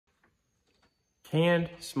Canned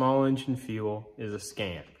small engine fuel is a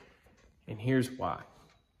scam, and here's why.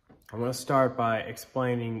 I'm going to start by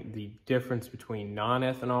explaining the difference between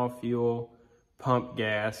non-ethanol fuel, pump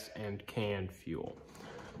gas, and canned fuel.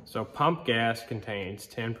 So pump gas contains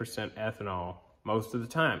 10% ethanol most of the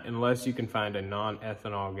time, unless you can find a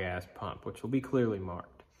non-ethanol gas pump, which will be clearly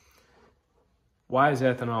marked. Why is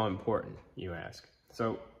ethanol important, you ask?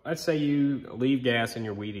 So let's say you leave gas in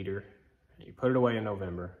your weed eater, you put it away in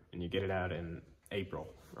November, and you get it out in April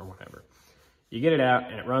or whatever. You get it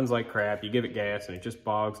out and it runs like crap, you give it gas and it just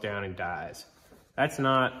bogs down and dies. That's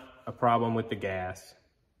not a problem with the gas,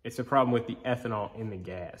 it's a problem with the ethanol in the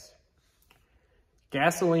gas.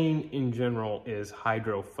 Gasoline in general is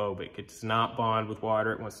hydrophobic. It does not bond with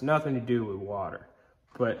water, it wants nothing to do with water.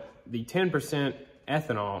 But the 10%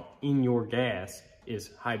 ethanol in your gas is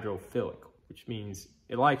hydrophilic, which means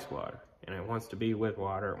it likes water and it wants to be with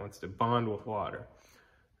water, it wants to bond with water.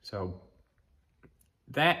 So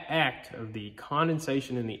that act of the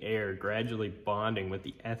condensation in the air gradually bonding with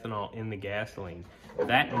the ethanol in the gasoline,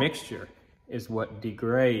 that mixture is what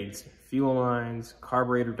degrades fuel lines,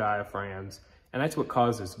 carburetor diaphragms, and that's what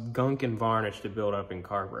causes gunk and varnish to build up in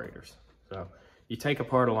carburetors. So you take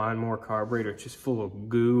apart a lawnmower carburetor, it's just full of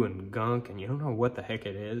goo and gunk and you don't know what the heck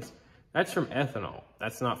it is. That's from ethanol,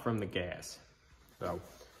 that's not from the gas. So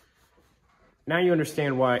now you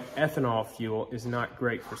understand why ethanol fuel is not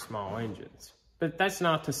great for small engines. But that's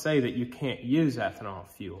not to say that you can't use ethanol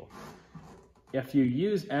fuel. If you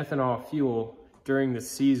use ethanol fuel during the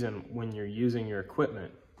season when you're using your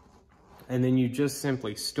equipment, and then you just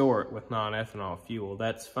simply store it with non-ethanol fuel,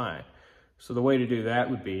 that's fine. So the way to do that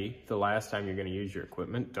would be, the last time you're going to use your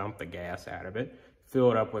equipment, dump the gas out of it, fill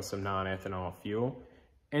it up with some non-ethanol fuel,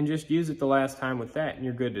 and just use it the last time with that, and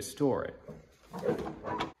you're good to store it.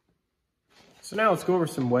 So now let's go over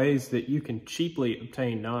some ways that you can cheaply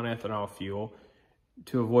obtain non-ethanol fuel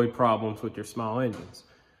to avoid problems with your small engines.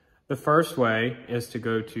 The first way is to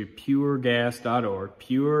go to puregas.org,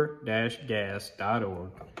 pure-gas.org.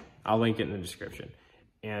 I'll link it in the description.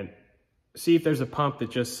 And see if there's a pump that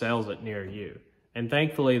just sells it near you. And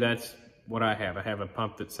thankfully, that's what I have. I have a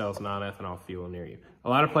pump that sells non-ethanol fuel near you. A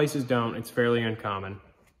lot of places don't. It's fairly uncommon.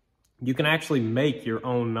 You can actually make your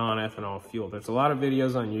own non-ethanol fuel. There's a lot of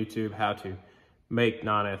videos on YouTube how to make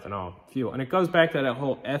non-ethanol fuel. And it goes back to that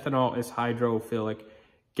whole ethanol is hydrophilic,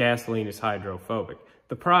 gasoline is hydrophobic.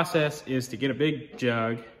 The process is to get a big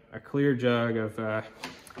jug, a clear jug of,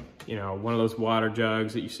 one of those water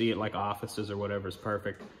jugs that you see at like offices or whatever is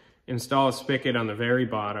perfect. Install a spigot on the very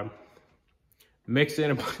bottom, mix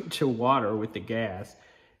in a bunch of water with the gas,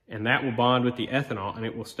 and that will bond with the ethanol and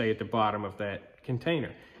it will stay at the bottom of that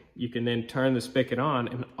container. You can then turn the spigot on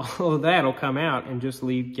and all of that will come out and just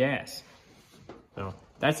leave gas. So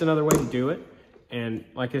that's another way to do it. And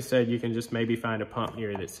like I said, you can just maybe find a pump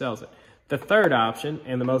near you that sells it. The third option,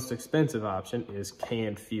 and the most expensive option, is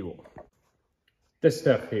canned fuel. This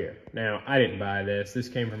stuff here. Now, I didn't buy this. This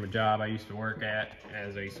came from a job I used to work at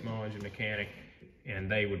as a small engine mechanic,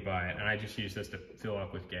 and they would buy it. And I just used this to fill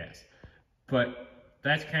up with gas. But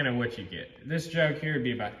that's kind of what you get. This jug here would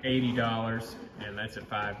be about $80, and that's a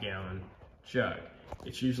 5-gallon jug.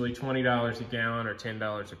 It's usually $20 a gallon or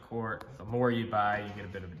 $10 a quart. The more you buy, you get a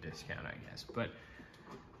bit of a discount, I guess. But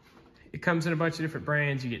it comes in a bunch of different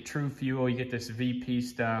brands. You get True Fuel, you get this VP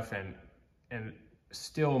stuff, and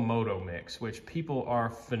still Moto Mix, which people are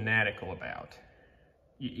fanatical about.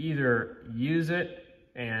 You either use it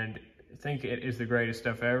and think it is the greatest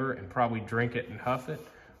stuff ever and probably drink it and huff it,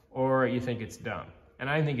 or you think it's dumb. And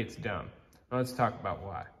I think it's dumb. Now let's talk about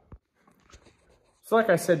why. So like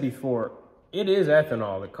I said before, it is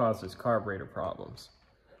ethanol that causes carburetor problems.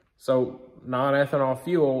 So non-ethanol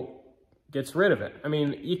fuel gets rid of it. I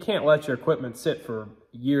mean, you can't let your equipment sit for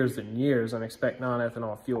years and years and expect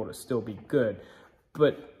non-ethanol fuel to still be good,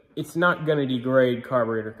 but it's not going to degrade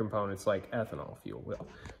carburetor components like ethanol fuel will.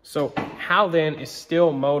 So how then is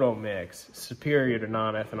still Moto Mix superior to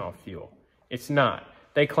non-ethanol fuel? It's not.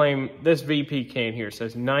 They claim this VP can here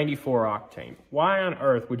says 94 octane. Why on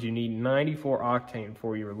earth would you need 94 octane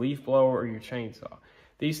for your leaf blower or your chainsaw?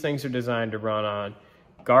 These things are designed to run on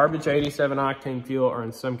garbage 87 octane fuel or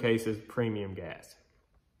in some cases premium gas.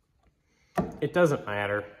 It doesn't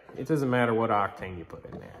matter. It doesn't matter what octane you put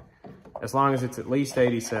in there. As long as it's at least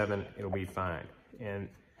 87, it'll be fine. And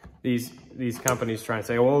these companies try and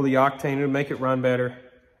say, well, the octane would make it run better.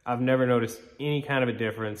 I've never noticed any kind of a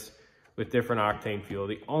difference with different octane fuel.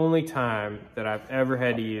 The only time that I've ever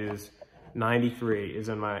had to use 93 is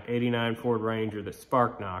in my 89 Ford Ranger that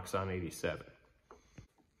spark knocks on 87.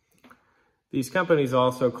 These companies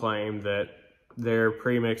also claim that their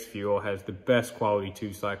premixed fuel has the best quality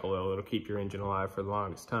 2-cycle oil. It'll keep your engine alive for the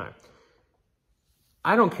longest time.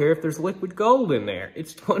 I don't care if there's liquid gold in there.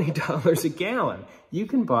 It's $20 a gallon. You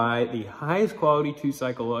can buy the highest quality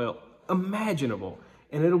 2-cycle oil imaginable,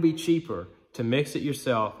 and it'll be cheaper to mix it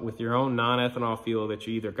yourself with your own non-ethanol fuel that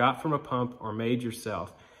you either got from a pump or made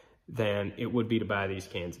yourself than it would be to buy these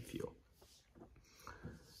cans of fuel.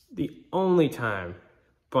 The only time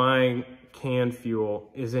buying canned fuel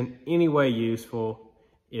is in any way useful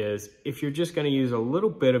is if you're just going to use a little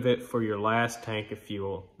bit of it for your last tank of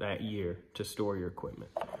fuel that year to store your equipment.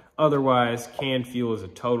 Otherwise, canned fuel is a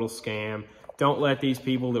total scam. Don't let these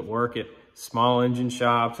people that work at small engine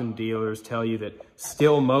shops and dealers tell you that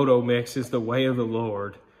still moto mix is the way of the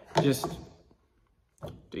Lord. Just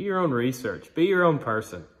do your own research. Be your own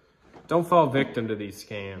person. Don't fall victim to these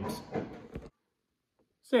scams.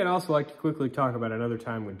 So I'd also like to quickly talk about another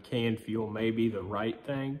time when canned fuel may be the right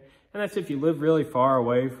thing. And that's if you live really far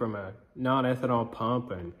away from a non-ethanol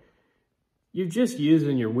pump and you're just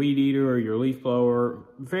using your weed eater or your leaf blower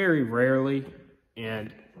very rarely,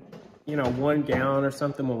 and 1 gallon or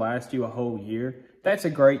something will last you a whole year. That's a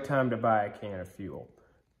great time to buy a can of fuel.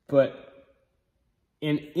 But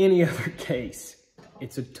in any other case,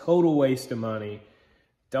 it's a total waste of money.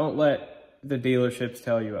 Don't let the dealerships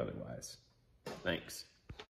tell you otherwise. Thanks.